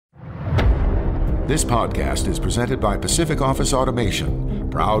This podcast is presented by Pacific Office Automation,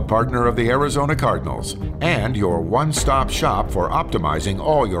 proud partner of the Arizona Cardinals, and your one-stop shop for optimizing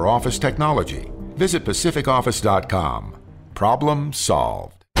all your office technology. Visit pacificoffice.com. Problem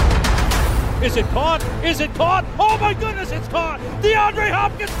solved. Is it caught? Is it caught? Oh my goodness, it's caught! DeAndre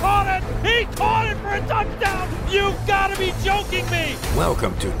Hopkins caught it! He caught it for a touchdown! You've got to be joking me!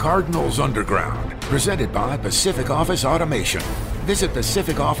 Welcome to Cardinals Underground, presented by Pacific Office Automation. Visit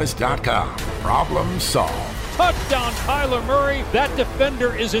pacificoffice.com. Problem solved. Touchdown, Kyler Murray. That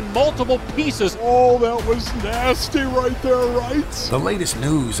defender is in multiple pieces. Oh, that was nasty right there, right? The latest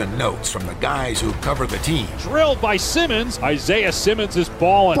news and notes from the guys who cover the team. Drilled by Simmons. Isaiah Simmons is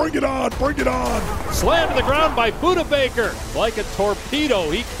balling. Bring it on, bring it on. Slammed to the ground by Budda Baker. Like a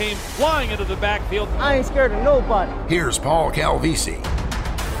torpedo, he came flying into the backfield. I ain't scared of nobody. Here's Paul Calvisi.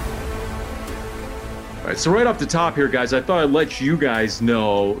 All right, so right off the top here, guys, I thought I'd let you guys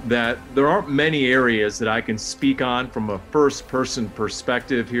know that there aren't many areas that I can speak on from a first-person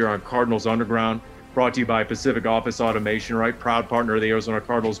perspective here on Cardinals Underground, brought to you by Pacific Office Automation, right? Proud partner of the Arizona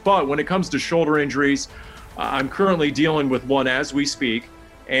Cardinals. But when it comes to shoulder injuries, I'm currently dealing with one as we speak.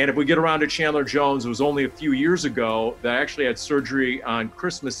 And if we get around to Chandler Jones, it was only a few years ago that I actually had surgery on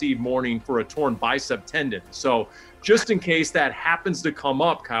Christmas Eve morning for a torn bicep tendon. So just in case that happens to come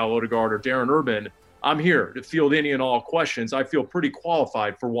up, Kyle Odegaard or Darren Urban, I'm here to field any and all questions. I feel pretty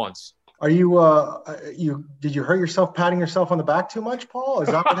qualified for once. Are you, did you hurt yourself patting yourself on the back too much, Paul? Is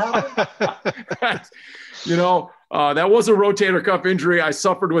that what happened? That was a rotator cuff injury I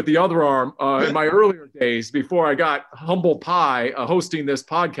suffered with the other arm in my earlier days before I got humble pie hosting this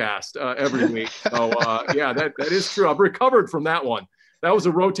podcast every week. So that is true. I've recovered from that one. That was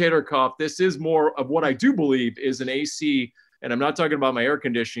a rotator cuff. This is more of what I do believe is an AC. And I'm not talking about my air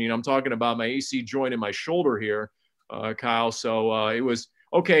conditioning. I'm talking about my AC joint in my shoulder here, Kyle. So it was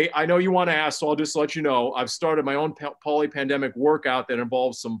okay. I know you want to ask, so I'll just let you know. I've started my own poly-pandemic workout that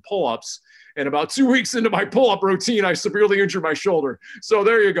involves some pull-ups. And about 2 weeks into my pull-up routine, I severely injured my shoulder. So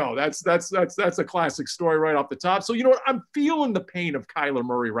there you go. That's a classic story right off the top. So you know what? I'm feeling the pain of Kyler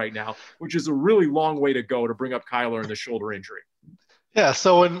Murray right now, which is a really long way to go to bring up Kyler and the shoulder injury. Yeah,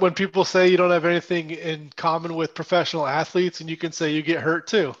 so when people say you don't have anything in common with professional athletes, and you can say you get hurt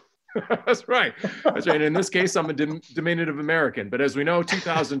too. That's right. That's right. And in this case, I'm a diminutive American. But as we know,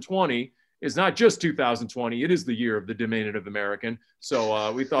 2020 is not just 2020. It is the year of the diminutive American. So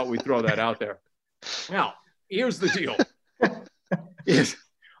we thought we'd throw that out there. Now, here's the deal.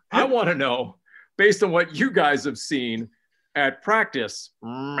 I want to know, based on what you guys have seen at practice,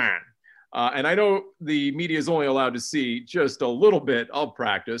 man. And I know the media is only allowed to see just a little bit of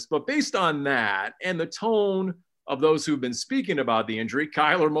practice, but based on that and the tone of those who've been speaking about the injury,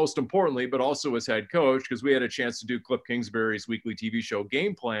 Kyler most importantly, but also as head coach, because we had a chance to do Cliff Kingsbury's weekly TV show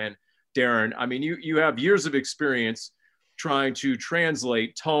Game Plan, Darren. I mean, you have years of experience trying to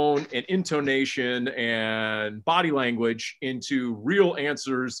translate tone and intonation and body language into real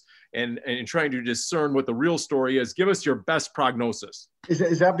answers and trying to discern what the real story is. Give us your best prognosis.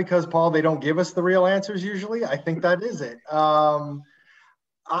 Is that because, Paul, they don't give us the real answers usually? I think that is it.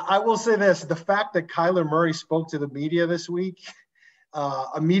 I will say this. The fact that Kyler Murray spoke to the media this week,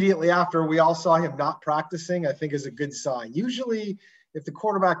 immediately after we all saw him not practicing, I think is a good sign. Usually, if the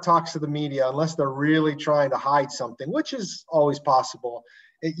quarterback talks to the media, unless they're really trying to hide something, which is always possible,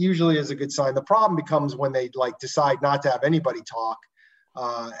 it usually is a good sign. The problem becomes when they decide not to have anybody talk,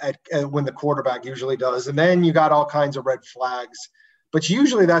 when the quarterback usually does. And then you got all kinds of red flags. But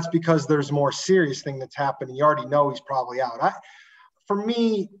usually that's because there's a more serious thing that's happening. You already know he's probably out. For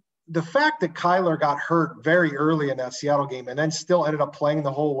me, the fact that Kyler got hurt very early in that Seattle game and then still ended up playing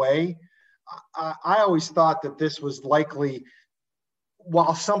the whole way, I always thought that this was likely,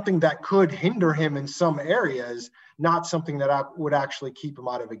 while something that could hinder him in some areas, not something that would actually keep him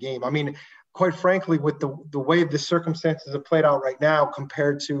out of a game. I mean, quite frankly, with the way the circumstances have played out right now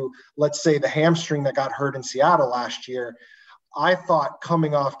compared to, let's say, the hamstring that got hurt in Seattle last year, I thought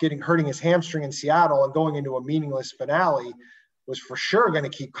coming off hurting his hamstring in Seattle and going into a meaningless finale was for sure going to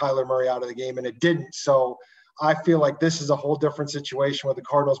keep Kyler Murray out of the game, and it didn't. So I feel like this is a whole different situation with the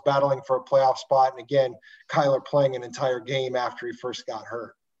Cardinals battling for a playoff spot. And again, Kyler playing an entire game after he first got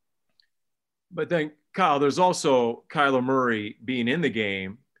hurt. But then, Kyle, there's also Kyler Murray being in the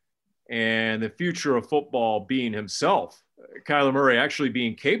game and the future of football being himself. Kyler Murray actually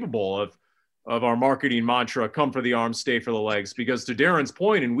being capable of our marketing mantra, come for the arms, stay for the legs. Because to Darren's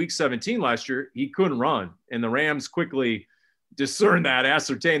point, in week 17 last year, he couldn't run. And the Rams quickly discerned that,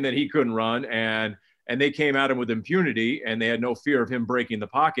 ascertained that he couldn't run. And they came at him with impunity, and they had no fear of him breaking the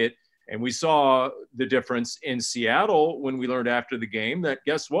pocket. And we saw the difference in Seattle when we learned after the game that,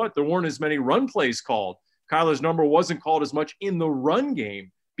 guess what? There weren't as many run plays called. Kyler's number wasn't called as much in the run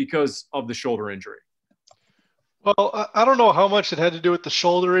game because of the shoulder injury. Well, I don't know how much it had to do with the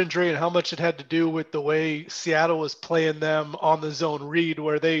shoulder injury and how much it had to do with the way Seattle was playing them on the zone read,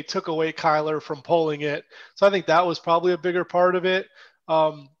 where they took away Kyler from pulling it. So I think that was probably a bigger part of it.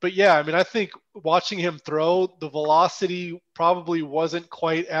 But yeah, I mean, I think watching him throw, the velocity probably wasn't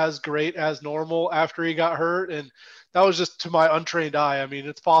quite as great as normal after he got hurt. And that was just to my untrained eye. I mean,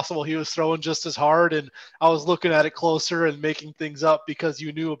 it's possible he was throwing just as hard, and I was looking at it closer and making things up because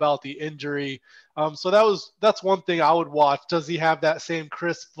you knew about the injury. So that's one thing I would watch. Does he have that same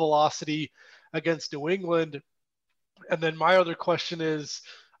crisp velocity against New England? And then my other question is,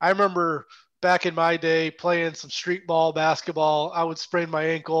 I remember back in my day playing some street ball basketball, I would sprain my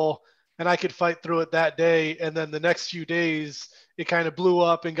ankle and I could fight through it that day. And then the next few days, it kind of blew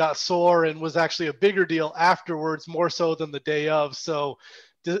up and got sore and was actually a bigger deal afterwards, more so than the day of. So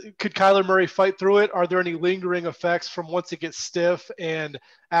could Kyler Murray fight through it? Are there any lingering effects from once it gets stiff and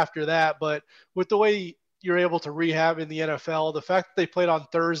after that? But with the way you're able to rehab in the NFL, the fact that they played on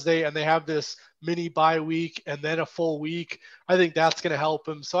Thursday and they have this mini bye week and then a full week, I think that's going to help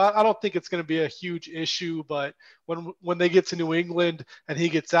him. So I don't think it's going to be a huge issue, but when they get to New England and he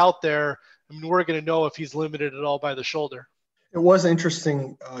gets out there, I mean, we're going to know if he's limited at all by the shoulder. It was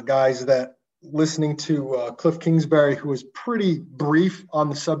interesting, guys, that listening to Cliff Kingsbury, who was pretty brief on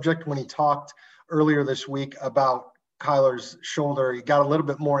the subject when he talked earlier this week about Kyler's shoulder. He got a little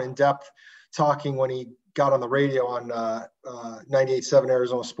bit more in depth talking when he got on the radio on 98.7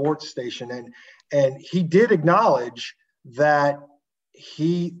 Arizona Sports Station. And he did acknowledge that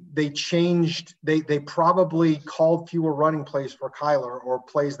they probably called fewer running plays for Kyler, or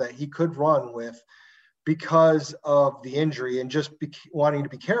plays that he could run with, because of the injury and just wanting to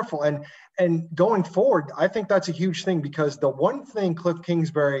be careful. And going forward, I think that's a huge thing, because the one thing Cliff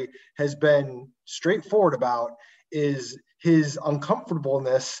Kingsbury has been straightforward about is his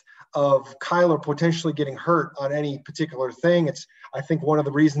uncomfortableness of Kyler potentially getting hurt on any particular thing. It's, I think, one of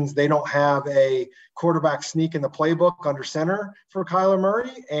the reasons they don't have a quarterback sneak in the playbook under center for Kyler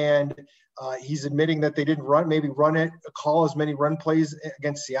Murray. And he's admitting that they didn't call as many run plays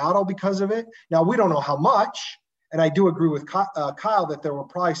against Seattle because of it. Now, we don't know how much, and I do agree with Kyle that there were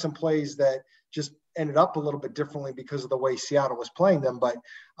probably some plays that just ended up a little bit differently because of the way Seattle was playing them. But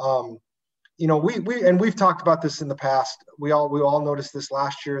we've talked about this in the past. We all noticed this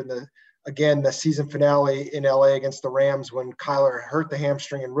last year in the season finale in LA against the Rams, when Kyler hurt the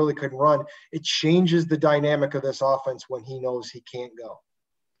hamstring and really couldn't run. It changes the dynamic of this offense when he knows he can't go.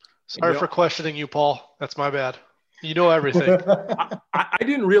 Sorry for questioning you, Paul. That's my bad. You know everything. I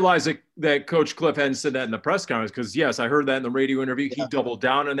didn't realize that Coach Cliff hadn't said that in the press conference, because, yes, I heard that in the radio interview. He doubled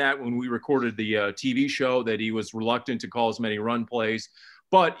down on that when we recorded the TV show, that he was reluctant to call as many run plays.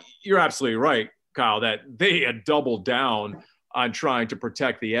 But you're absolutely right, Kyle, that they had doubled down on trying to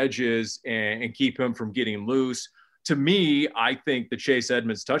protect the edges and keep him from getting loose. To me, I think the Chase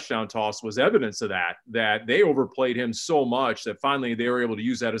Edmonds touchdown toss was evidence of that they overplayed him so much that finally they were able to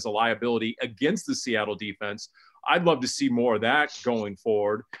use that as a liability against the Seattle defense. I'd love to see more of that going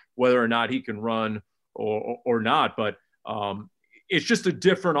forward, whether or not he can run or not. But it's just a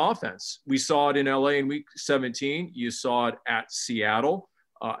different offense. We saw it in LA in week 17. You saw it at Seattle.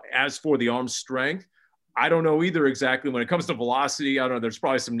 As for the arm strength, I don't know either exactly. When it comes to velocity, I don't know. There's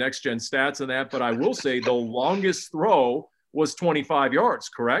probably some next-gen stats on that, but I will say the longest throw was 25 yards,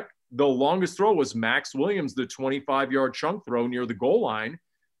 correct? The longest throw was Max Williams, the 25-yard chunk throw near the goal line,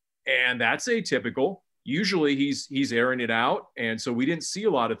 and that's atypical. Usually he's airing it out, and so we didn't see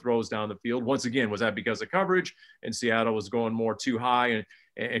a lot of throws down the field. Once again, was that because of coverage and Seattle was going more too high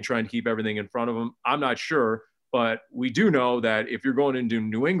and trying to keep everything in front of them? I'm not sure, but we do know that if you're going into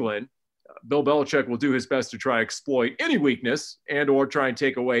New England, Bill Belichick will do his best to try to exploit any weakness and or try and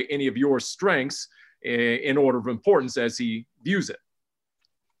take away any of your strengths in order of importance as he views it.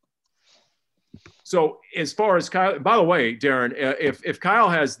 So as far as Kyle, by the way, Darren, if Kyle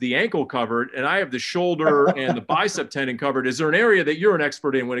has the ankle covered and I have the shoulder and the bicep tendon covered, is there an area that you're an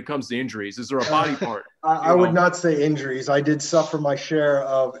expert in when it comes to injuries? Is there a body part? I would not say injuries. I did suffer my share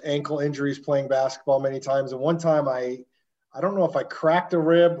of ankle injuries playing basketball many times. And one time I don't know if I cracked a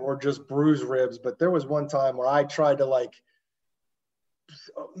rib or just bruised ribs, but there was one time where I tried to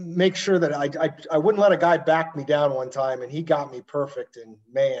make sure that I wouldn't let a guy back me down one time, and he got me perfect. And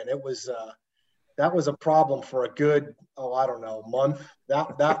man, it was that was a problem for a good, month.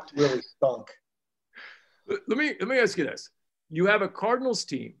 That really stunk. Let me ask you this. You have a Cardinals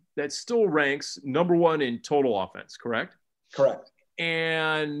team that still ranks number one in total offense, correct? Correct.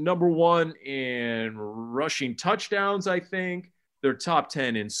 and number 1 in rushing touchdowns, I think. They're top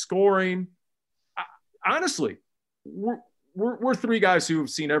 10 in scoring. Honestly, we're 3 guys who have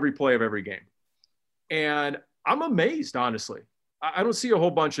seen every play of every game. And I'm amazed, honestly. I don't see a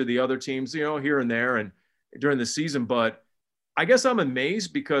whole bunch of the other teams, here and there and during the season, but I guess I'm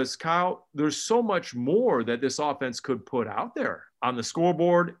amazed because, Kyle, there's so much more that this offense could put out there on the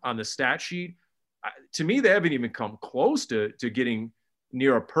scoreboard, on the stat sheet. To me, they haven't even come close to getting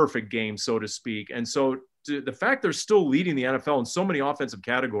near a perfect game, so to speak. And so the fact they're still leading the NFL in so many offensive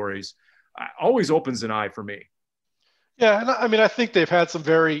categories always opens an eye for me. Yeah, and I mean, I think they've had some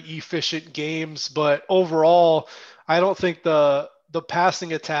very efficient games, but overall, I don't think the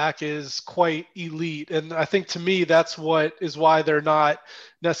passing attack is quite elite. And I think to me, that's why they're not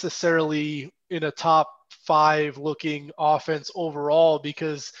necessarily in a top 5 looking offense overall,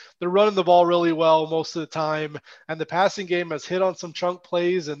 because they're running the ball really well most of the time. And the passing game has hit on some chunk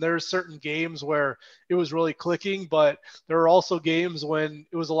plays. And there's certain games where it was really clicking, but there are also games when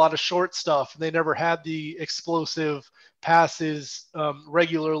it was a lot of short stuff and they never had the explosive passes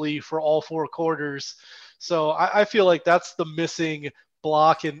regularly for all 4 quarters. So I feel like that's the missing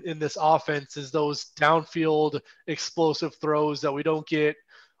block in this offense, is those downfield explosive throws that we don't get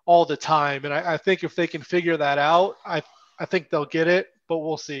all the time. And I think if they can figure that out, I think they'll get it, but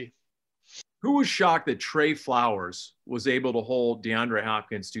we'll see. Who was shocked that Trey Flowers was able to hold DeAndre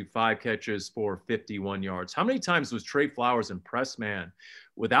Hopkins to 5 catches for 51 yards? How many times was Trey Flowers impressed man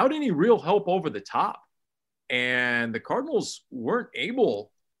without any real help over the top? And the Cardinals weren't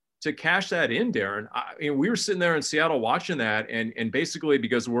able to cash that in, Darren. We were sitting there in Seattle watching that, and basically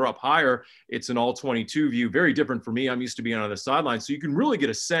because we're up higher, it's an all 22 view, very different for me. I'm used to being on the sideline, so you can really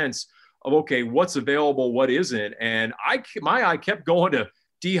get a sense of, okay, what's available, what isn't. And my eye kept going to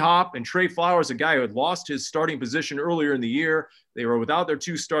D-Hop and Trey Flowers, a guy who had lost his starting position earlier in the year. They were without their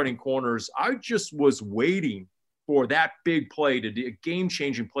 2 starting corners. I just was waiting for that big play, a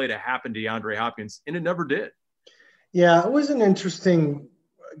game-changing play to happen to DeAndre Hopkins, and it never did. Yeah, it was an interesting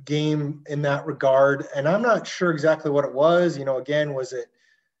game in that regard, and I'm not sure exactly what it was. Again,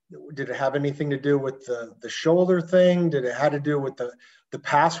 did it have anything to do with the shoulder thing? Did it have to do with the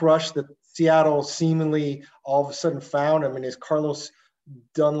pass rush that Seattle seemingly all of a sudden found? I mean, is Carlos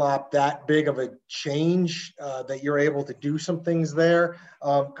Dunlap that big of a change that you're able to do some things there?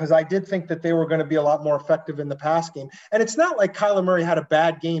 Because I did think that they were going to be a lot more effective in the pass game, and it's not like Kyler Murray had a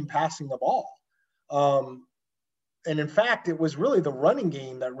bad game passing the ball. And in fact, it was really the running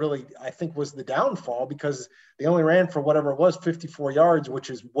game that really, I think, was the downfall, because they only ran for whatever it was, 54 yards, which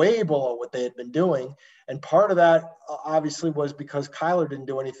is way below what they had been doing. And part of that obviously was because Kyler didn't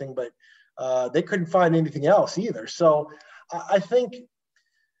do anything, but they couldn't find anything else either. So I think,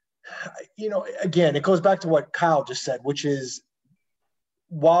 again, it goes back to what Kyle just said, which is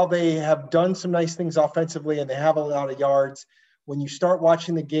while they have done some nice things offensively and they have a lot of yards, when you start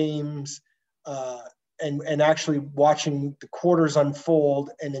watching the games, and actually watching the quarters unfold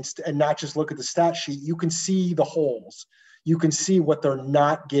and not just look at the stat sheet, you can see the holes. You can see what they're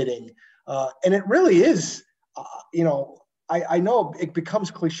not getting. And it really is, I know it becomes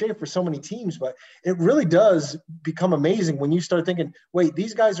cliche for so many teams, but it really does become amazing when you start thinking, wait,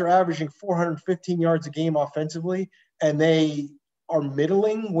 these guys are averaging 415 yards a game offensively, and they are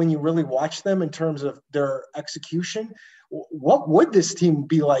middling when you really watch them in terms of their execution. What would this team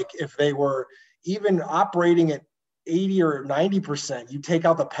be like if they were even operating at 80 or 90%? You take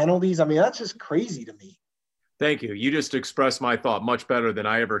out the penalties. I mean, that's just crazy to me. Thank you. You just expressed my thought much better than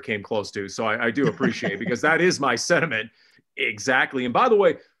I ever came close to. So I do appreciate it, because that is my sentiment. Exactly. And by the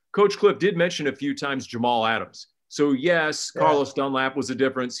way, Coach Cliff did mention a few times Jamal Adams. So yes, Carlos Dunlap was a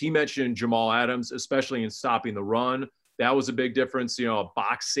difference. He mentioned Jamal Adams, especially in stopping the run. That was a big difference, a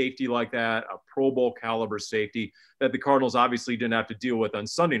box safety like that, a Pro Bowl caliber safety that the Cardinals obviously didn't have to deal with on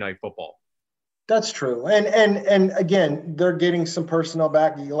Sunday Night Football. That's true. And again, they're getting some personnel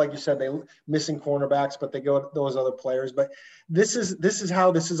back. Like you said, they missing cornerbacks, but they go those other players. But this is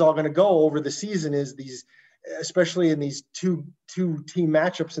how this is all going to go over the season, is these, especially in these two team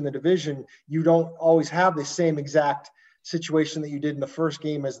matchups in the division, you don't always have the same exact situation that you did in the first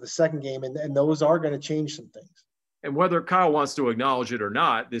game as the second game. And those are going to change some things. And whether Kyle wants to acknowledge it or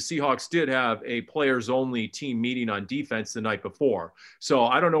not, the Seahawks did have a players-only team meeting on defense the night before. So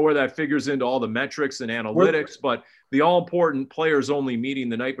I don't know where that figures into all the metrics and analytics, but the all-important players-only meeting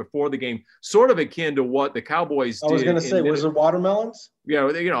the night before the game, sort of akin to what the Cowboys did. I was going to say, was it watermelons? Yeah,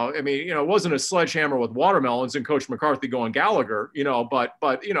 it wasn't a sledgehammer with watermelons and Coach McCarthy going Gallagher, but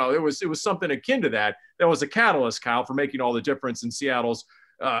it was something akin to that. That was a catalyst, Kyle, for making all the difference in Seattle's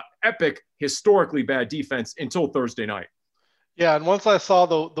epic, historically bad defense until Thursday night. Yeah, and once I saw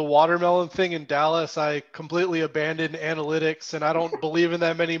the watermelon thing in Dallas, I completely abandoned analytics, and I don't believe in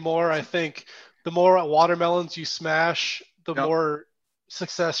them anymore. I think the more watermelons you smash, the Yep. more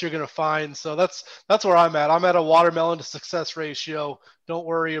success you're going to find. So that's where I'm at. I'm at a watermelon to success ratio. Don't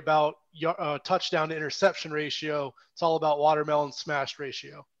worry about touchdown to interception ratio. It's all about watermelon smashed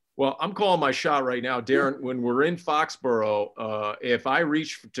ratio. Well, I'm calling my shot right now, Darren. When we're in Foxborough, if I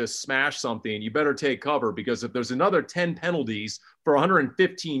reach to smash something, you better take cover, because if there's another 10 penalties for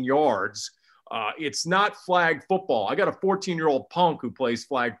 115 yards, it's not flag football. I got a 14-year-old punk who plays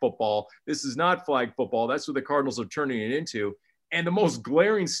flag football. This is not flag football. That's what the Cardinals are turning it into. And the most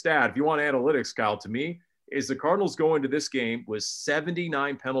glaring stat, if you want analytics, Kyle, to me, is the Cardinals go into this game with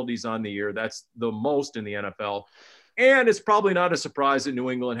 79 penalties on the year. That's the most in the NFL. And it's probably not a surprise that New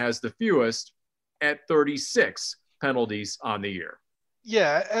England has the fewest at 36 penalties on the year.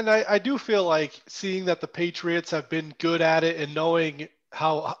 Yeah, and I do feel like seeing that the Patriots have been good at it and knowing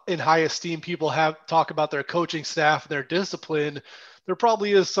how in high esteem people have talk about their coaching staff and their discipline, there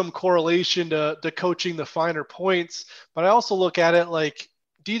probably is some correlation to coaching the finer points. But I also look at it like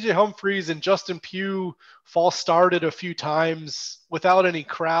DJ Humphries and Justin Pugh false started a few times without any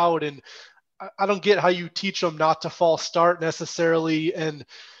crowd. And I don't get how you teach them not to false start necessarily. And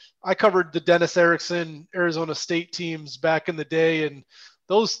I covered the Dennis Erickson Arizona State teams back in the day, and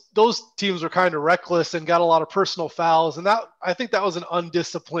those teams were kind of reckless and got a lot of personal fouls. And I think that was an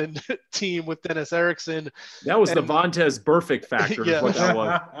undisciplined team with Dennis Erickson. That was the Vontaze Burfict factor. Yeah. Is what that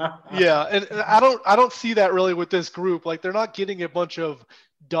was. Yeah, and I don't see that really with this group. Like, they're not getting a bunch of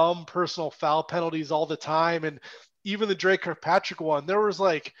dumb personal foul penalties all the time. And even the Drake Kirkpatrick one, there was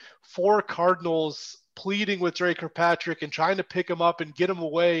like 4 Cardinals pleading with Drake Kirkpatrick and trying to pick him up and get him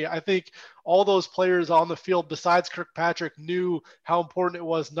away. I think all those players on the field besides Kirkpatrick knew how important it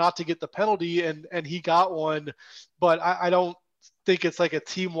was not to get the penalty, and he got one. But I don't think it's like a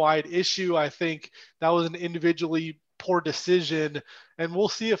team-wide issue. I think that was an individually poor decision, and we'll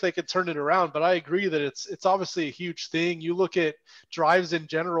see if they can turn it around. But I agree that it's obviously a huge thing. You look at drives in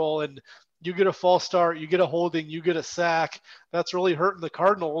general, and you get a false start, you get a holding, you get a sack. That's really hurting the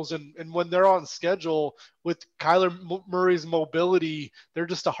Cardinals. And when they're on schedule with Kyler Murray's mobility, they're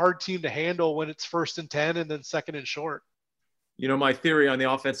just a hard team to handle when it's 1st and 10 and then 2nd and short. You know, my theory on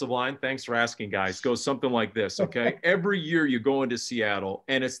the offensive line, thanks for asking, guys, goes something like this, okay? Every year you go into Seattle,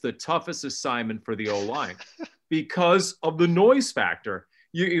 and it's the toughest assignment for the O-line because of the noise factor.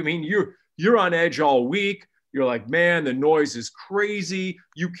 You're on edge all week. You're like, man, the noise is crazy.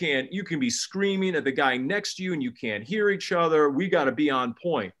 You can be screaming at the guy next to you and you can't hear each other. We got to be on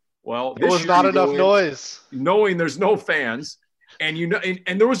point. Well, there was not enough noise. Knowing there's no fans, and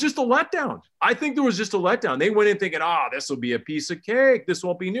and there was just a letdown. I think there was just a letdown. They went in thinking, this will be a piece of cake. This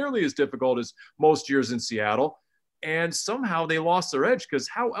won't be nearly as difficult as most years in Seattle. And somehow they lost their edge, because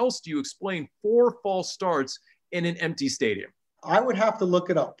how else do you explain 4 false starts in an empty stadium? I would have to look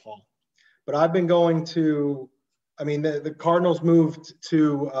it up, Paul. But I've been going to, the Cardinals moved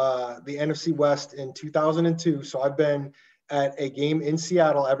to the NFC West in 2002. So I've been at a game in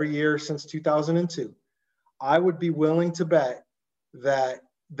Seattle every year since 2002. I would be willing to bet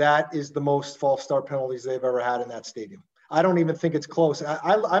that is the most false start penalties they've ever had in that stadium. I don't even think it's close.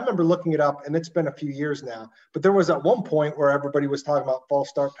 I remember looking it up, and it's been a few years now, but there was at one point where everybody was talking about false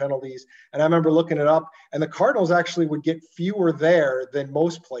start penalties, and I remember looking it up, and the Cardinals actually would get fewer there than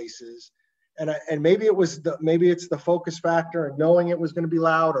most places. And maybe it's the focus factor and knowing it was going to be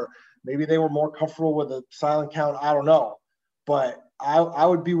loud, or maybe they were more comfortable with a silent count. I don't know, but I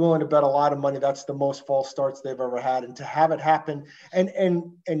would be willing to bet a lot of money that's the most false starts they've ever had. And to have it happen, and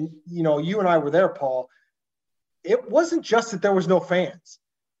you and I were there, Paul. It wasn't just that there was no fans.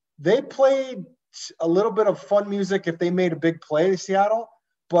 They played a little bit of fun music if they made a big play to Seattle,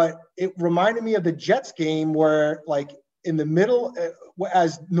 but it reminded me of the Jets game where, like, in the middle,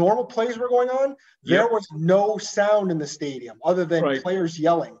 as normal plays were going on, there was no sound in the stadium other than players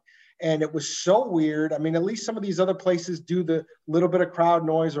yelling. And it was so weird. At least some of these other places do the little bit of crowd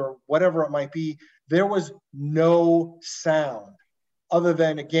noise or whatever it might be. There was no sound other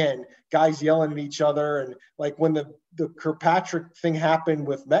than, again, guys yelling at each other. And like when the Kirkpatrick thing happened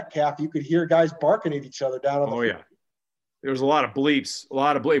with Metcalf, you could hear guys barking at each other down on the field. There was a lot of bleeps,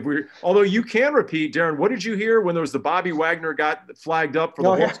 although you can repeat, Darren, what did you hear when there was the Bobby Wagner got flagged up for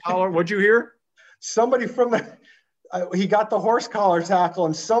the horse collar? What'd you hear? Somebody from he got the horse collar tackle,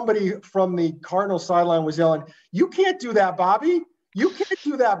 and somebody from the Cardinal sideline was yelling, "You can't do that, Bobby. You can't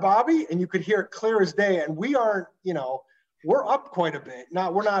do that, Bobby." And you could hear it clear as day. And we aren't, we're up quite a bit.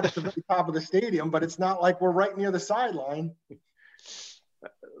 We're not at the very top of the stadium, but it's not like we're right near the sideline.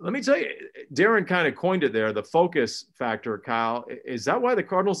 Let me tell you, Darren kind of coined it there, the focus factor, Kyle. Is that why the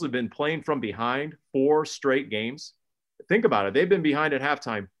Cardinals have been playing from behind 4 straight games? Think about it. They've been behind at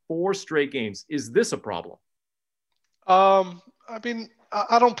halftime 4 straight games. Is this a problem? I mean,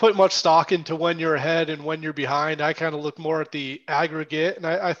 I don't put much stock into when you're ahead and when you're behind. I kind of look more at the aggregate, and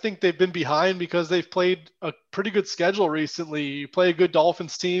I think they've been behind because they've played a pretty good schedule recently. You play a good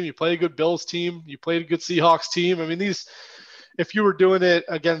Dolphins team, you play a good Bills team, you played a good Seahawks team. I mean, if you were doing it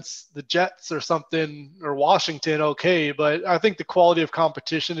against the Jets or something or Washington, okay, but I think the quality of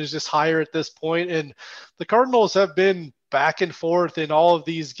competition is just higher at this point, and the Cardinals have been back and forth in all of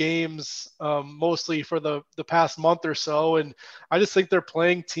these games, mostly for the past month or so. And I just think they're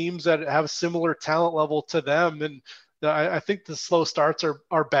playing teams that have similar talent level to them. And I think the slow starts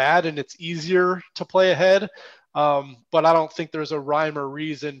are bad, and it's easier to play ahead. But I don't think there's a rhyme or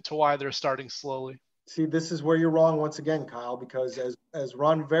reason to why they're starting slowly. See, this is where you're wrong once again, Kyle, because as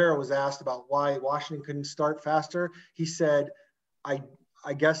Ron Rivera was asked about why Washington couldn't start faster, he said,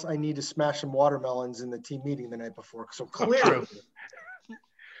 I guess I need to smash some watermelons in the team meeting the night before. So clearly,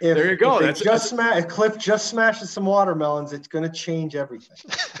 there you go. If Cliff just smashes some watermelons, it's going to change everything.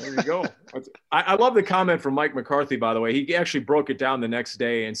 There you go. I love the comment from Mike McCarthy, by the way. He actually broke it down the next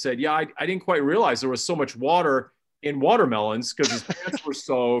day and said, yeah, I didn't quite realize there was so much water in watermelons because his pants were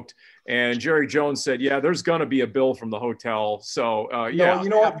soaked. And Jerry Jones said, yeah, there's going to be a bill from the hotel. So, yeah. No, you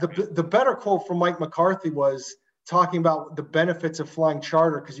know what? The better quote from Mike McCarthy was talking about the benefits of flying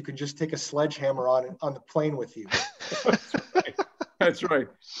charter because you can just take a sledgehammer on the plane with you. That's right.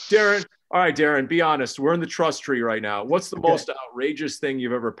 Darren. All right, Darren, be honest. We're in the trust tree right now. What's the most outrageous thing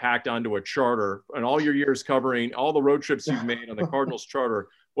you've ever packed onto a charter in all your years covering all the road trips you've made on the Cardinals charter?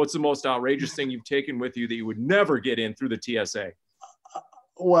 What's the most outrageous thing you've taken with you that you would never get in through the TSA?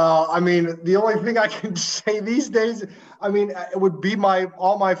 Well, I mean, the only thing I can say these days, I mean, it would be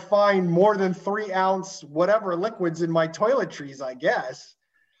all my fine more than 3 ounce whatever liquids in my toiletries, I guess.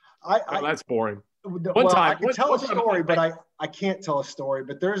 That's boring. I can tell a story, but I can't tell a story.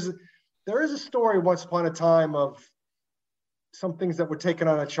 But there is a story once upon a time of some things that were taken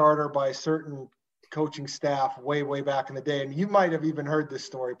on a charter by a certain coaching staff way, way back in the day. And you might have even heard this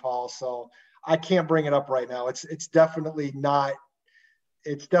story, Paul. So I can't bring it up right now. It's definitely not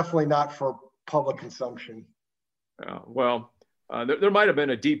for public consumption. There might have been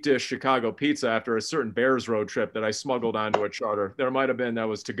a deep dish Chicago pizza after a certain Bears road trip that I smuggled onto a charter. There might have been that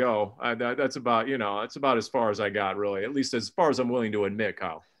was to go. That's about as far as I got, really, at least as far as I'm willing to admit,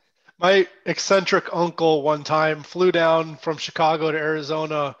 Kyle. My eccentric uncle one time flew down from Chicago to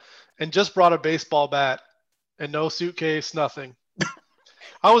Arizona and just brought a baseball bat and no suitcase, nothing.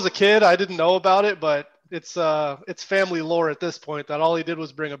 I was a kid. I didn't know about it, but it's family lore at this point that all he did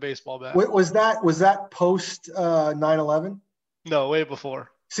was bring a baseball bat. Was that post 9/11? No, way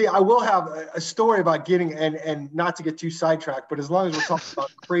before. See, I will have a story about getting and not to get too sidetracked, but as long as we're talking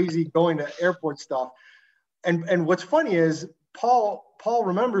about crazy going to airport stuff, and what's funny is Paul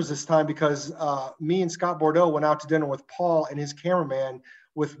remembers this time because me and Scott Bordeaux went out to dinner with Paul and his cameraman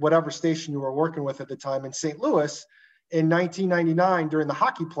with whatever station you were working with at the time in St. Louis in 1999 during the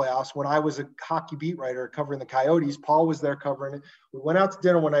hockey playoffs when I was a hockey beat writer covering the Coyotes. Paul was there covering it. We went out to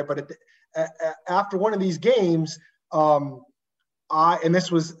dinner one night, but after one of these games, and this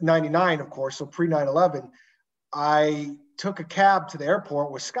was 99, of course, so pre 9/11, I took a cab to the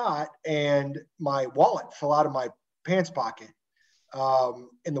airport with Scott and my wallet fell out of my pants pocket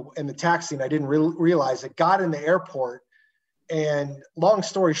in the taxi, and I didn't realize it. Got in the airport, and long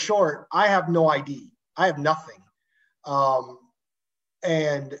story short, I have no ID. I have nothing.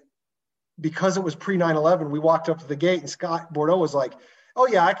 And because it was pre 9/11, we walked up to the gate and Scott Bordeaux was like, oh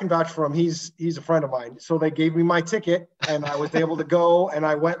yeah, I can vouch for him. He's a friend of mine. So they gave me my ticket and I was able to go and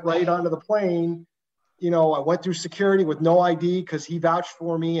I went right onto the plane. You know, I went through security with no ID because he vouched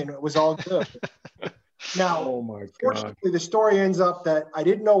for me and it was all good. Now, oh my God. Fortunately, the story ends up that I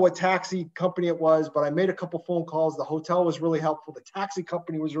didn't know what taxi company it was, but I made a couple phone calls. The hotel was really helpful. The taxi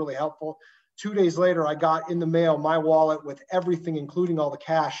company was really helpful. 2 days later, I got in the mail my wallet with everything, including all the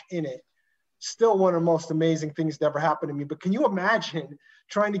cash in it. Still one of the most amazing things that ever happened to me. But can you imagine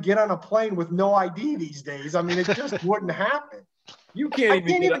trying to get on a plane with no ID these days? I mean, it just wouldn't happen. I can't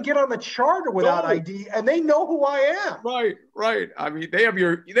even get on the charter without ID, and they know who I am. Right. I mean, they have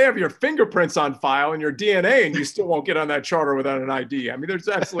your fingerprints on file and your DNA, and you still won't get on that charter without an ID. I mean, there's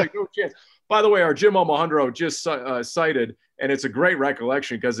absolutely no chance. By the way, our Jim Almohandro just cited, and it's a great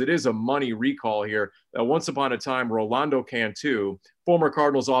recollection because it is a money recall here, that once upon a time, Rolando Cantu, former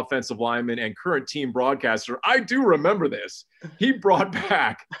Cardinals offensive lineman and current team broadcaster, I do remember this. He brought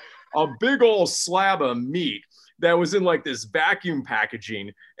back a big old slab of meat that was in like this vacuum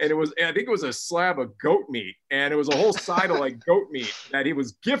packaging. And I think it was a slab of goat meat, and it was a whole side of like goat meat that he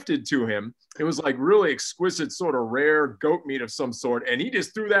was gifted to him. It was like really exquisite, sort of rare goat meat of some sort. And he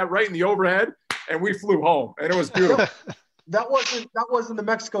just threw that right in the overhead, and we flew home, and it was beautiful. That wasn't the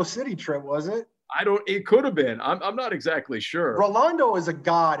Mexico City trip, was it? It could have been. I'm not exactly sure. Rolando is a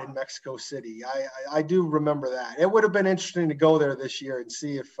god in Mexico City. I do remember that. It would have been interesting to go there this year and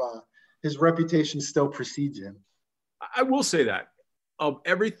see if his reputation still precedes him. I will say that of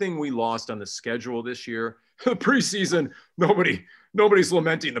everything we lost on the schedule this year, the preseason, nobody's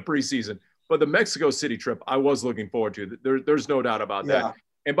lamenting the preseason, but the Mexico City trip, I was looking forward to. There's no doubt about that.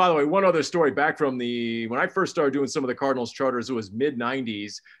 And by the way, one other story back from when I first started doing some of the Cardinals charters, it was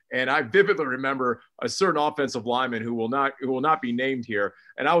mid-90s. And I vividly remember a certain offensive lineman who will not be named here.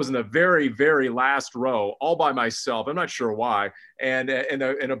 And I was in the very, very last row all by myself. I'm not sure why. And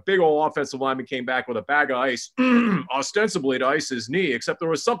a big old offensive lineman came back with a bag of ice, ostensibly to ice his knee, except there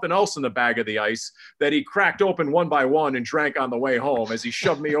was something else in the bag of the ice that he cracked open one by one and drank on the way home as he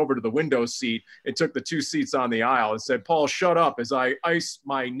shoved me over to the window seat and took the 2 seats on the aisle and said, "Paul, shut up," as I ice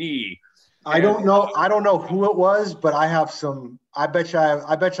my knee. I don't know who it was, but I have some. I bet you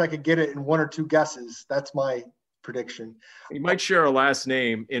I could get it in 1 or 2 guesses. That's my prediction. He might share a last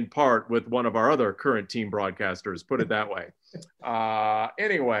name in part with one of our other current team broadcasters. Put it that way.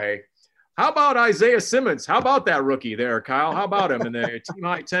 Anyway, how about Isaiah Simmons? How about that rookie there, Kyle? How about him? In the team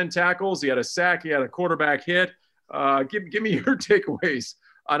high 10 tackles, he had a sack, he had a quarterback hit. Give me your takeaways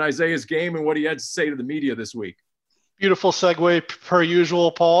on Isaiah's game and what he had to say to the media this week. Beautiful segue per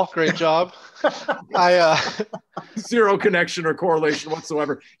usual, Paul. Great job. Zero connection or correlation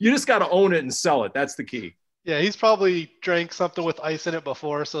whatsoever. You just got to own it and sell it. That's the key. Yeah, he's probably drank something with ice in it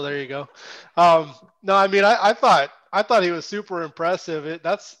before, so there you go. No, I mean, I thought he was super impressive.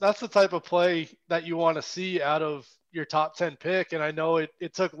 That's the type of play that you want to see out of your top 10 pick. And I know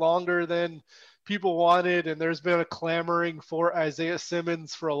it took longer than people wanted, and there's been a clamoring for Isaiah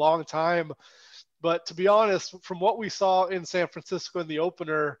Simmons for a long time. But to be honest, from what we saw in San Francisco in the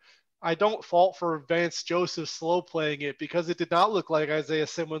opener, I don't fault for Vance Joseph slow playing it, because it did not look like Isaiah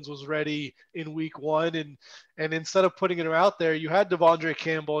Simmons was ready in week 1. And instead of putting him out there, you had Devondre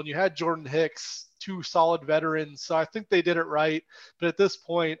Campbell and you had Jordan Hicks, 2 solid veterans. So I think they did it right. But at this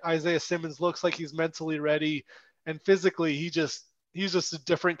point, Isaiah Simmons looks like he's mentally ready, and physically he's just a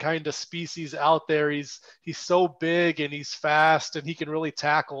different kind of species out there. He's so big and he's fast and he can really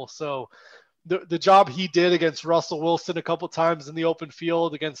tackle. So the job he did against Russell Wilson a couple times in the open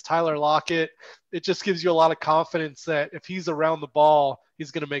field, against Tyler Lockett, it just gives you a lot of confidence that if he's around the ball,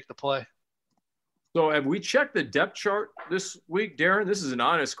 he's going to make the play. So have we checked the depth chart this week, Darren? This is an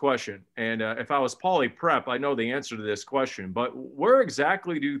honest question. And if I was Paulie Prep, I know the answer to this question. But where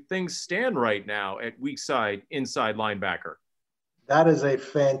exactly do things stand right now at weak side inside linebacker? That is a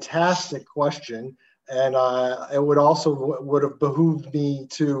fantastic question. And it would have behooved me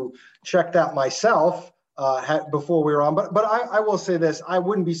to check that myself before we were on. But I will say this: I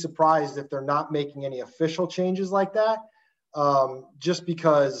wouldn't be surprised if they're not making any official changes like that, just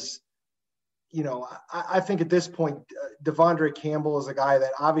because, I think at this point, Devondre Campbell is a guy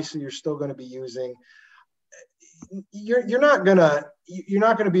that obviously you're still going to be using. You're not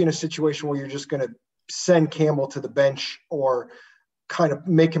gonna be in a situation where you're just going to send Campbell to the bench or kind of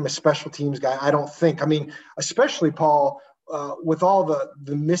make him a special teams guy. I don't think. I mean, especially Paul, with all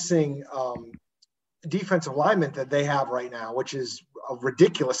the missing defensive linemen that they have right now, which is a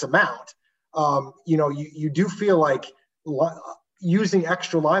ridiculous amount. You do feel like using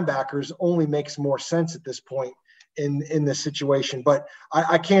extra linebackers only makes more sense at this point in this situation. But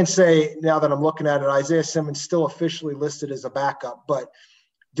I can't say, now that I'm looking at it, Isaiah Simmons still officially listed as a backup, but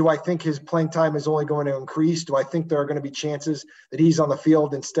do I think his playing time is only going to increase? Do I think there are going to be chances that he's on the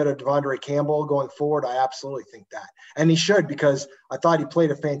field instead of Devondre Campbell going forward? I absolutely think that. And he should, because I thought he played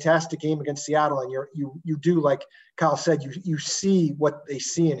a fantastic game against Seattle. And you do, like Kyle said, you see what they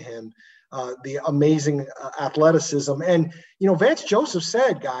see in him, the amazing athleticism. And, Vance Joseph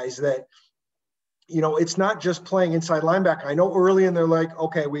said, guys, that, it's not just playing inside linebacker. I know early in they're like,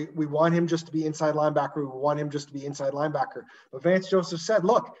 okay, we want him just to be inside linebacker. We want him just to be inside linebacker. But Vance Joseph said,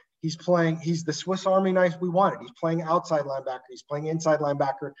 look, he's the Swiss Army knife we wanted. He's playing outside linebacker. He's playing inside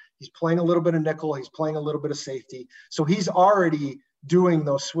linebacker. He's playing a little bit of nickel. He's playing a little bit of safety. So he's already doing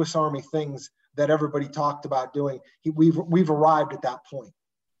those Swiss Army things that everybody talked about doing. We've arrived at that point.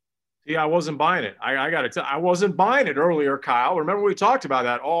 Yeah, I wasn't buying it. I got to tell you, I wasn't buying it earlier, Kyle. Remember we talked about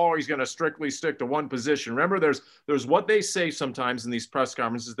that. Oh, he's going to strictly stick to one position. Remember, there's what they say sometimes in these press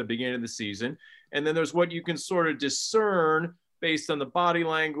conferences at the beginning of the season, and then there's what you can sort of discern based on the body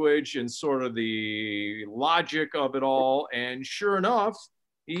language and sort of the logic of it all. And sure enough,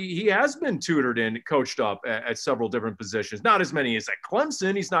 he has been tutored and coached up at several different positions. Not as many as at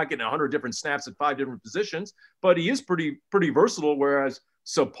Clemson. He's not getting 100 different snaps at 5 different positions, but he is pretty versatile, whereas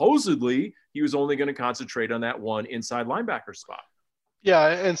supposedly he was only going to concentrate on that one inside linebacker spot. Yeah,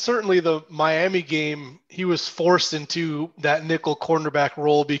 and certainly the Miami game, he was forced into that nickel cornerback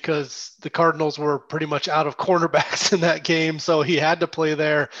role because the Cardinals were pretty much out of cornerbacks in that game, so he had to play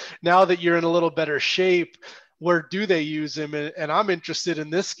there. Now that you're in a little better shape, where do they use him? And I'm interested in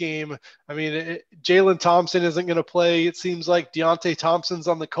this game. I mean, Jalen Thompson isn't going to play. It seems like Deontay Thompson's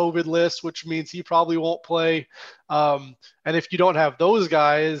on the COVID list, which means he probably won't play. And if you don't have those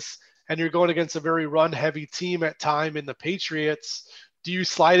guys and you're going against a very run-heavy team at time in the Patriots, do you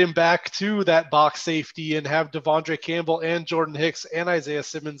slide him back to that box safety and have Devondre Campbell and Jordan Hicks and Isaiah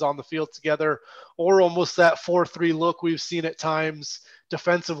Simmons on the field together, or almost that 4-3 look we've seen at times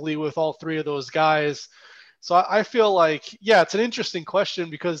defensively with all three of those guys? So I feel like, yeah, it's an interesting question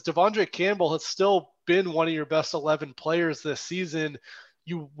because Devondre Campbell has still been one of your best 11 players this season.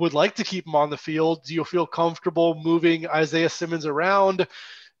 You would like to keep him on the field. Do you feel comfortable moving Isaiah Simmons around?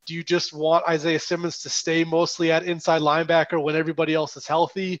 Do you just want Isaiah Simmons to stay mostly at inside linebacker when everybody else is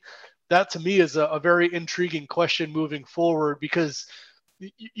healthy? That to me is a very intriguing question moving forward because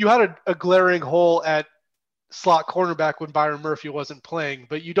you had a glaring hole at slot cornerback when Byron Murphy wasn't playing,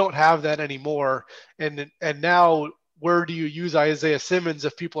 but you don't have that anymore. And now where do you use Isaiah Simmons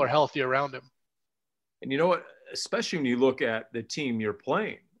if people are healthy around him? And you know what, especially when you look at the team you're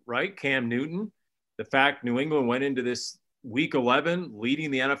playing, right? Cam Newton, the fact New England went into this Week 11 leading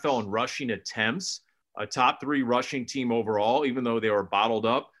the NFL in rushing attempts, a top 3 rushing team overall, even though they were bottled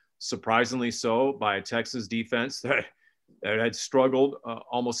up, surprisingly so, by a Texas defense that had struggled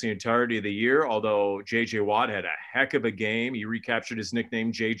almost the entirety of the year, although J.J. Watt had a heck of a game. He recaptured his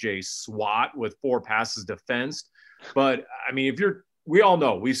nickname J.J. SWAT with 4 passes defensed. But, I mean, we all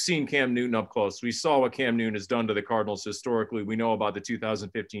know, we've seen Cam Newton up close. We saw what Cam Newton has done to the Cardinals historically. We know about the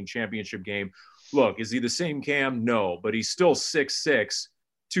 2015 championship game. Look, is he the same Cam? No, but he's still 6'6",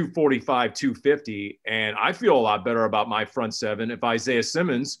 245, 250. And I feel a lot better about my front seven if Isaiah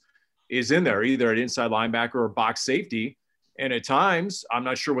Simmons is in there, either at inside linebacker or box safety. And at times, I'm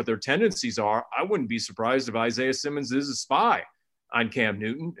not sure what their tendencies are. I wouldn't be surprised if Isaiah Simmons is a spy on Cam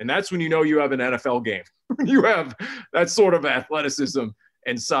Newton. And that's when you know you have an NFL game. You have that sort of athleticism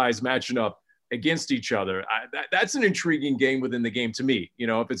and size matching up against each other. That's an intriguing game within the game to me. You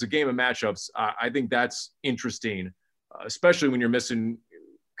know, if it's a game of matchups, I think that's interesting, especially when you're missing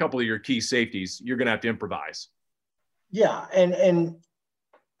a couple of your key safeties. You're going to have to improvise. Yeah, and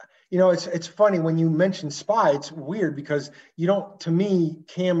you know, it's funny when you mention spy, it's weird because to me,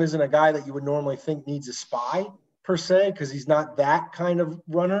 Cam isn't a guy that you would normally think needs a spy per se, because he's not that kind of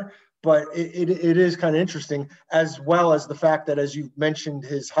runner. But it is kind of interesting, as well as the fact that, as you mentioned,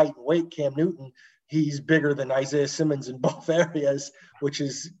 his height and weight, Cam Newton, he's bigger than Isaiah Simmons in both areas, which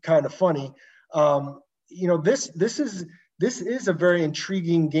is kind of funny. You know, this is a very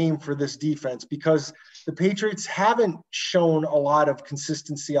intriguing game for this defense because the Patriots haven't shown a lot of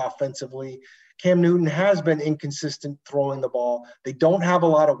consistency offensively. Cam Newton has been inconsistent throwing the ball. They don't have a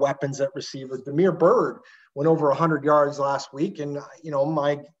lot of weapons at receiver. Damiere Byrd went over 100 yards last week, and you know,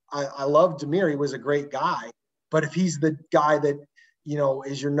 I love Damiere. He was a great guy. But if he's the guy that, you know,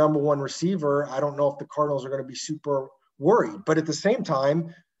 is your number one receiver, I don't know if the Cardinals are going to be super worried. But at the same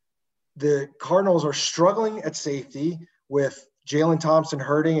time, the Cardinals are struggling at safety with Jalen Thompson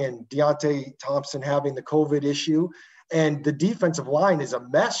hurting and Deontay Thompson having the COVID issue. And the defensive line is a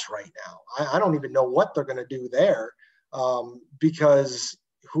mess right now. I don't even know what they're going to do there because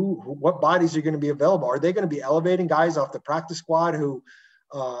what bodies are going to be available? Are they going to be elevating guys off the practice squad who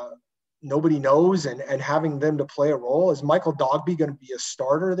nobody knows and having them to play a role? Is Michael Dogbe going to be a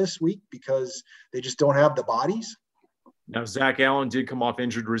starter this week because they just don't have the bodies? Now, Zach Allen did come off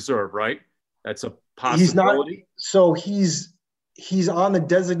injured reserve, right? That's a possibility. He's not, so he's on the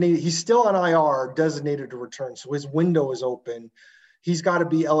designated, he's still on IR, designated to return. So his window is open. He's got to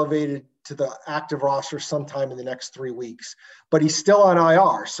be elevated to the active roster sometime in the next 3 weeks, but he's still on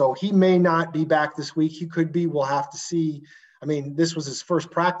IR. So he may not be back this week. He could be, we'll have to see. I mean, this was his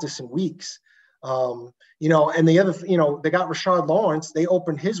first practice in weeks. You know, and the other, you know, they got Rashard Lawrence. They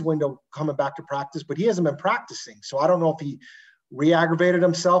opened his window coming back to practice, but he hasn't been practicing. So I don't know if he re-aggravated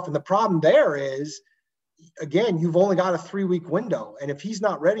himself. And the problem there is, again, you've only got a 3-week window. And if he's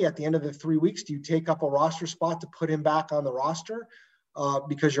not ready at the end of the 3 weeks, do you take up a roster spot to put him back on the roster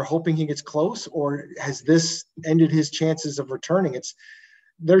because you're hoping he gets close? Or has this ended his chances of returning?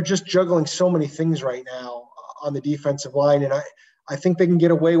 They're just juggling so many things right now on the defensive line. And I think they can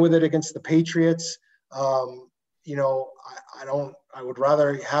get away with it against the Patriots. You know, I would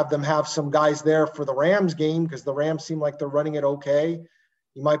rather have them have some guys there for the Rams game because the Rams seem like they're running it okay.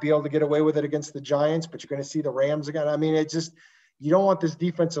 You might be able to get away with it against the Giants, but you're going to see the Rams again. I mean, it's just, you don't want this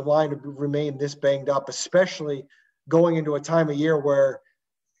defensive line to remain this banged up, especially going into a time of year where,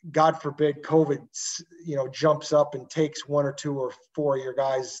 God forbid, COVID, you know, jumps up and takes 1 or 2 or 4 of your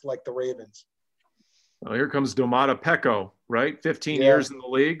guys like the Ravens. Well, here comes Domata Peko, right? 15 years in the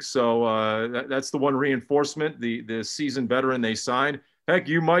league. So that's the one reinforcement, the seasoned veteran they signed. Heck,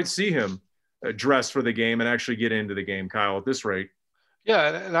 you might see him dress for the game and actually get into the game, Kyle, at this rate.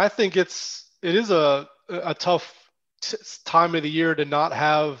 Yeah, and I think it is a tough time of the year to not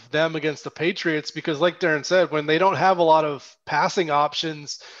have them against the Patriots because, like Darren said, when they don't have a lot of passing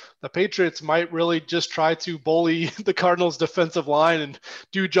options, the Patriots might really just try to bully the Cardinals defensive line and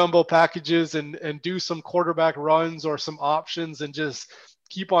do jumbo packages and do some quarterback runs or some options and just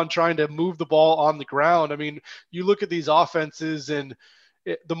keep on trying to move the ball on the ground. I mean, you look at these offenses and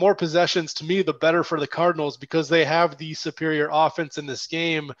the more possessions, to me, the better for the Cardinals because they have the superior offense in this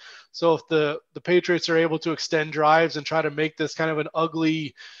game. So if the Patriots are able to extend drives and try to make this kind of an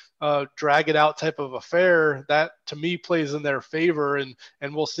ugly, drag it out type of affair, that to me plays in their favor. And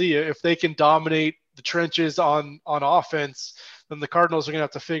we'll see if they can dominate the trenches on offense, then the Cardinals are going to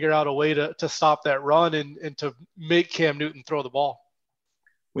have to figure out a way to stop that run and to make Cam Newton throw the ball.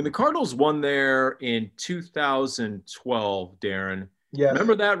 When the Cardinals won there in 2012, Darren, yeah,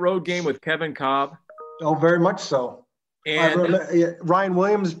 remember that road game with Kevin Cobb? Oh, very much so. And Ryan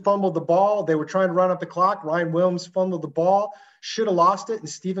Williams fumbled the ball. They were trying to run up the clock. Ryan Williams fumbled the ball, should have lost it, and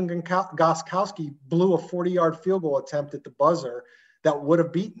Steven Gostkowski blew a 40-yard field goal attempt at the buzzer that would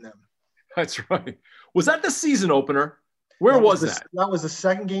have beaten them. That's right. Was that the season opener? Where was that? That was the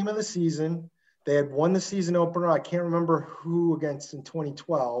second game of the season. They had won the season opener. I can't remember who against in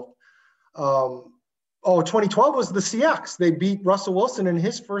 2012. 2012 was the CX. They beat Russell Wilson in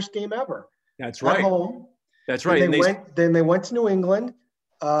his first game ever. That's right. At home. That's right. Then they went to New England.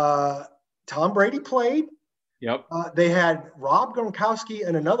 Tom Brady played. Yep. They had Rob Gronkowski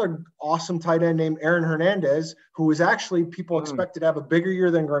and another awesome tight end named Aaron Hernandez, who was actually people expected to have a bigger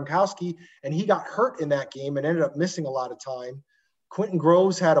year than Gronkowski, and he got hurt in that game and ended up missing a lot of time. Quentin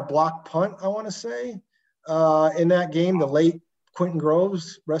Groves had a block punt, I want to say, in that game. The late Quentin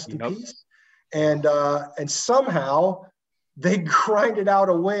Groves, rest in peace. And somehow they grinded out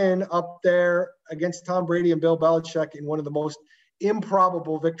a win up there against Tom Brady and Bill Belichick in one of the most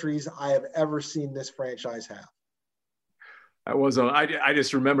improbable victories I have ever seen this franchise have. That was I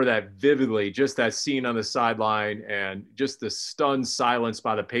just remember that vividly, just that scene on the sideline and just the stunned silence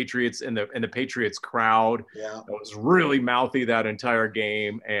by the Patriots and the Patriots crowd. Yeah, it was really mouthy that entire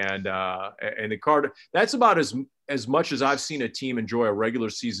game, and the Cardinals. That's about as much as I've seen a team enjoy a regular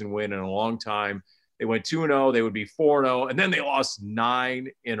season win in a long time. They went 2-0, they would be 4-0, and then they lost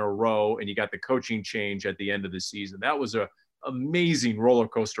 9 in a row, and you got the coaching change at the end of the season. That was a amazing roller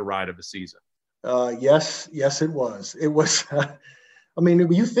coaster ride of a season. Yes, it was. It was. I mean,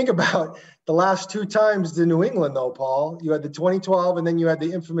 when you think about the last 2 times to New England, though, Paul, you had the 2012, and then you had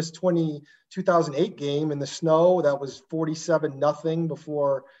the infamous 2008 game in the snow. That was 47-0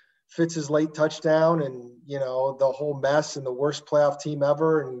 before Fitz's late touchdown, and the whole mess and the worst playoff team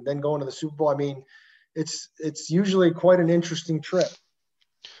ever, and then going to the Super Bowl. I mean, it's usually quite an interesting trip.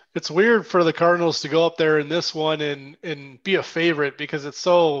 It's weird for the Cardinals to go up there in this one and be a favorite because it's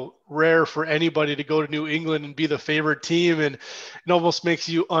so rare for anybody to go to New England and be the favorite team. And it almost makes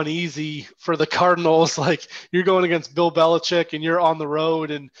you uneasy for the Cardinals. Like you're going against Bill Belichick and you're on the road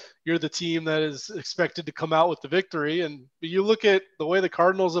and you're the team that is expected to come out with the victory. And you look at the way the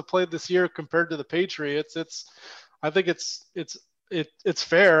Cardinals have played this year compared to the Patriots. I think it's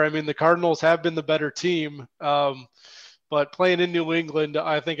fair. I mean, the Cardinals have been the better team. But playing in New England,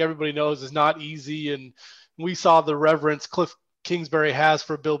 I think everybody knows is not easy. And we saw the reverence Cliff Kingsbury has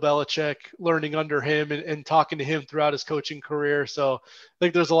for Bill Belichick, learning under him and talking to him throughout his coaching career. So I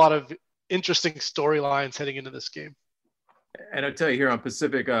think there's a lot of interesting storylines heading into this game. And I'll tell you here on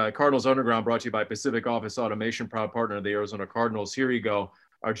Pacific Cardinals Underground, brought to you by Pacific Office Automation, proud partner of the Arizona Cardinals. Here you go.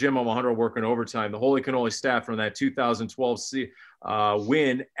 Our Jim Omohundro working overtime. The Holy Cannoli staff from that 2012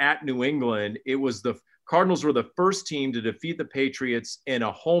 win at New England. It was the Cardinals were the first team to defeat the Patriots in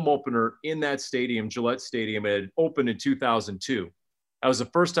a home opener in that stadium, Gillette Stadium. It had opened in 2002. That was the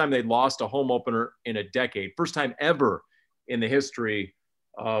first time they'd lost a home opener in a decade. First time ever in the history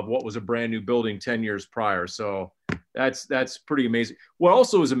of what was a brand new building 10 years prior. So that's pretty amazing. What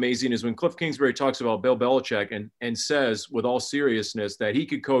also is amazing is when Cliff Kingsbury talks about Bill Belichick and says with all seriousness that he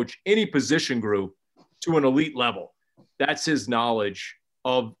could coach any position group to an elite level. That's his knowledge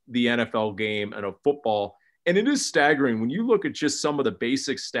of the NFL game and of football. And it is staggering when you look at just some of the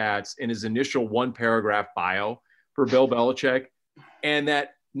basic stats in his initial one-paragraph bio for Bill Belichick, and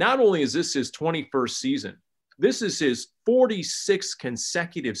that not only is this his 21st season, this is his 46th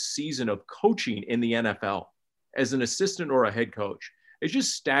consecutive season of coaching in the NFL as an assistant or a head coach. It's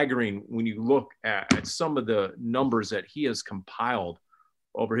just staggering when you look at some of the numbers that he has compiled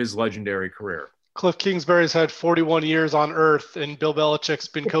over his legendary career. Cliff Kingsbury's had 41 years on earth, and Bill Belichick's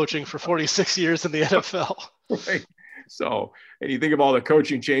been coaching for 46 years in the NFL. Right. So, and you think of all the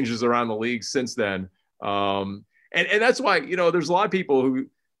coaching changes around the league since then. And that's why, there's a lot of people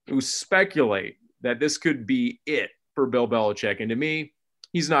who speculate that this could be it for Bill Belichick. And to me,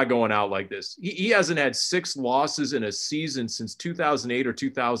 he's not going out like this. He hasn't had 6 losses in a season since 2008 or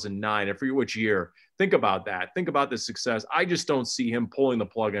 2009. I forget which year. Think about that. Think about the success. I just don't see him pulling the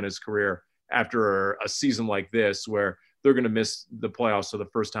plug on his career after a season like this, where they're going to miss the playoffs for the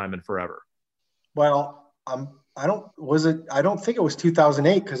first time in forever. Well, I don't think it was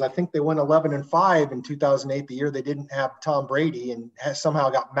 2008, because I think they went 11-5 in 2008, the year they didn't have Tom Brady, and somehow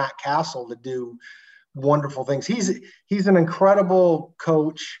got Matt Castle to do wonderful things. He's an incredible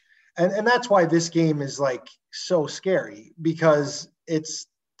coach. And that's why this game is like so scary, because it's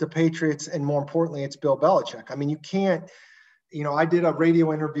the Patriots, and more importantly, it's Bill Belichick. I mean, you can't, I did a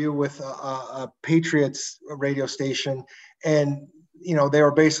radio interview with a Patriots radio station, and, they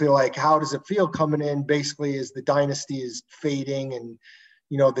were basically like, how does it feel coming in basically as the dynasty is fading and,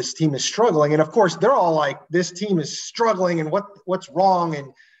 this team is struggling. And of course they're all like, this team is struggling and what's wrong,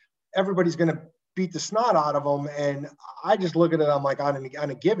 and everybody's going to beat the snot out of them. And I just look at it, I'm like, on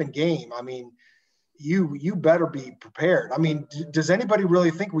a given game, I mean, you better be prepared. I mean, does anybody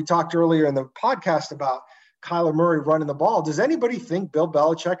really think, we talked earlier in the podcast about Kyler Murray running the ball. Does anybody think Bill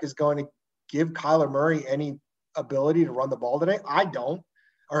Belichick is going to give Kyler Murray any ability to run the ball today? I don't.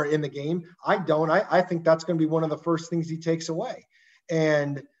 Or in the game, I don't. I think that's going to be one of the first things he takes away.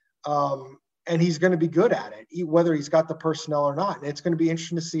 And he's going to be good at it, whether he's got the personnel or not. And it's going to be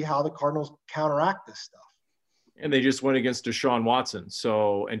interesting to see how the Cardinals counteract this stuff. And they just went against Deshaun Watson.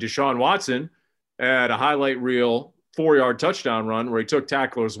 And Deshaun Watson had a highlight reel 4-yard touchdown run where he took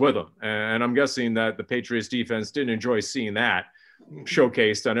tacklers with him. And I'm guessing that the Patriots defense didn't enjoy seeing that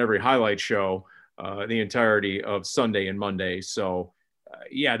showcased on every highlight show the entirety of Sunday and Monday. So,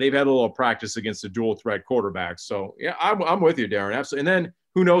 they've had a little practice against a dual threat quarterback. So, I'm with you, Darren. Absolutely. And then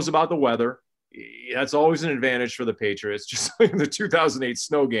who knows about the weather? That's always an advantage for the Patriots. Just like in the 2008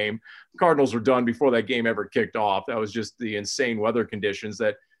 snow game, Cardinals were done before that game ever kicked off. That was just the insane weather conditions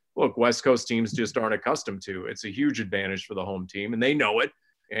that, look, West Coast teams just aren't accustomed to. It's a huge advantage for the home team, and they know it.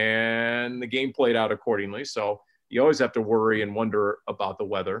 And the game played out accordingly. So you always have to worry and wonder about the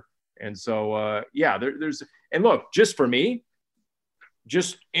weather. And so, there's – and look, just for me,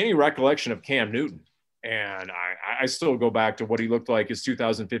 just any recollection of Cam Newton. And I still go back to what he looked like his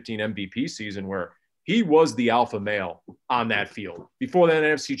 2015 MVP season, where he was the alpha male on that field. Before that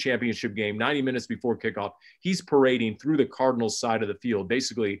NFC Championship game, 90 minutes before kickoff, he's parading through the Cardinals side of the field,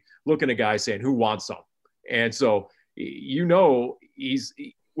 basically looking at guys saying, who wants some? And so,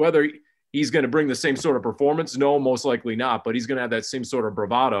 whether he's going to bring the same sort of performance, no, most likely not, but he's going to have that same sort of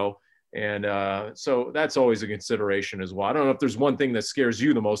bravado. And so that's always a consideration as well. I don't know if there's one thing that scares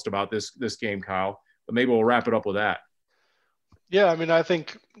you the most about this game, Kyle, but maybe we'll wrap it up with that. Yeah, I mean, I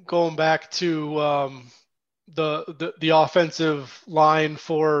think going back to the offensive line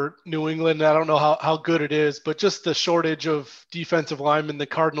for New England, I don't know how good it is, but just the shortage of defensive linemen the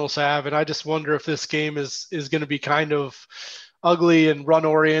Cardinals have. And I just wonder if this game is going to be kind of ugly and run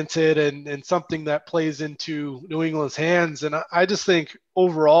oriented and something that plays into New England's hands. And I just think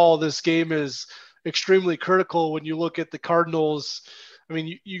overall this game is extremely critical when you look at the Cardinals. I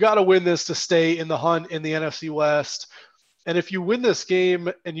mean, you got to win this to stay in the hunt in the NFC West. And if you win this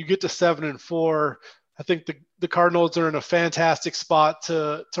game and you get to 7-4, I think the Cardinals are in a fantastic spot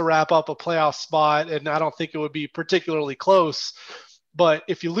to wrap up a playoff spot. And I don't think it would be particularly close. But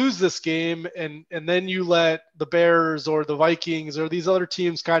if you lose this game and then you let the Bears or the Vikings or these other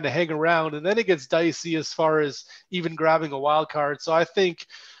teams kind of hang around, and then it gets dicey as far as even grabbing a wild card. So I think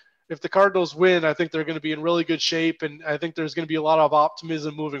if the Cardinals win, I think they're going to be in really good shape, and I think there's going to be a lot of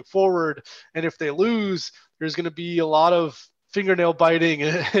optimism moving forward. And if they lose, there's going to be a lot of fingernail biting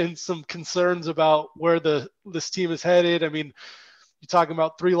and some concerns about where this team is headed. I mean, you're talking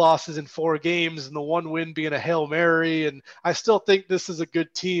about 3 losses in 4 games and the 1 win being a Hail Mary. And I still think this is a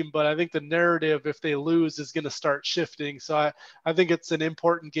good team, but I think the narrative, if they lose, is going to start shifting. So I think it's an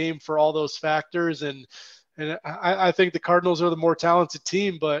important game for all those factors. And And I think the Cardinals are the more talented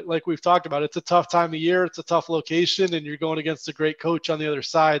team, but like we've talked about, it's a tough time of year. It's a tough location, and you're going against a great coach on the other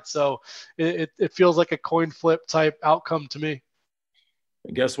side. So it feels like a coin flip type outcome to me.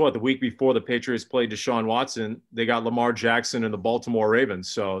 And guess what? The week before the Patriots played Deshaun Watson, they got Lamar Jackson and the Baltimore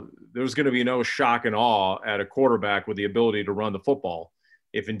Ravens. So there's going to be no shock and awe at a quarterback with the ability to run the football,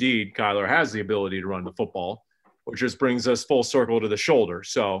 if indeed Kyler has the ability to run the football, which just brings us full circle to the shoulder.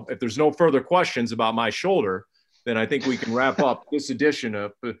 So if there's no further questions about my shoulder, then I think we can wrap up this edition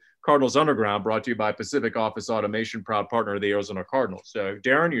of Cardinals Underground, brought to you by Pacific Office Automation, proud partner of the Arizona Cardinals. So,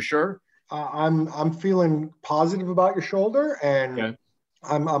 Darren, you sure? I'm feeling positive about your shoulder, and okay.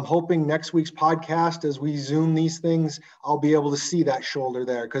 I'm hoping next week's podcast, as we Zoom these things, I'll be able to see that shoulder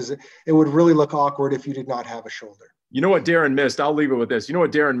there, because it would really look awkward if you did not have a shoulder. You know what Darren missed? I'll leave it with this. You know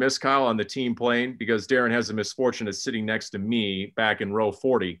what Darren missed, Kyle, on the team plane? Because Darren has the misfortune of sitting next to me back in row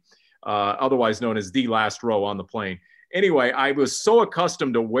 40, otherwise known as the last row on the plane. Anyway, I was so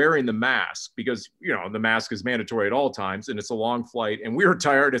accustomed to wearing the mask because, you know, the mask is mandatory at all times, and it's a long flight, and we were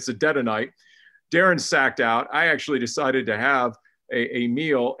tired. It's a dead of night. Darren sacked out. I actually decided to have a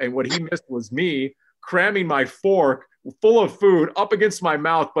meal, and what he missed was me cramming my fork full of food up against my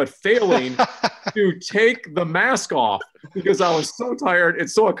mouth, but failing to take the mask off because I was so tired and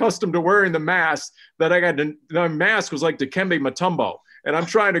so accustomed to wearing the mask that the mask was like Dikembe Mutombo. And I'm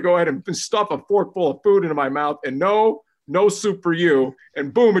trying to go ahead and stuff a fork full of food into my mouth, and no soup for you.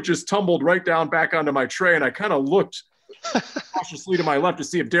 And boom, it just tumbled right down back onto my tray. And I kind of looked cautiously to my left to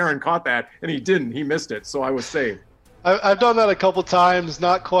see if Darren caught that, and he didn't. He missed it. So I was saved. I've done that a couple times,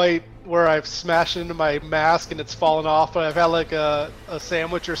 not quite where I've smashed into my mask and it's fallen off, but I've had like a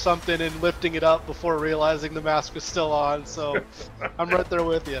sandwich or something and lifting it up before realizing the mask was still on. So I'm right there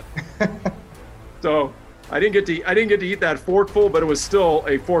with you. So I didn't get to eat that forkful, but it was still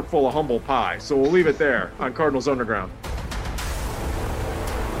a forkful of humble pie. So we'll leave it there on Cardinals Underground.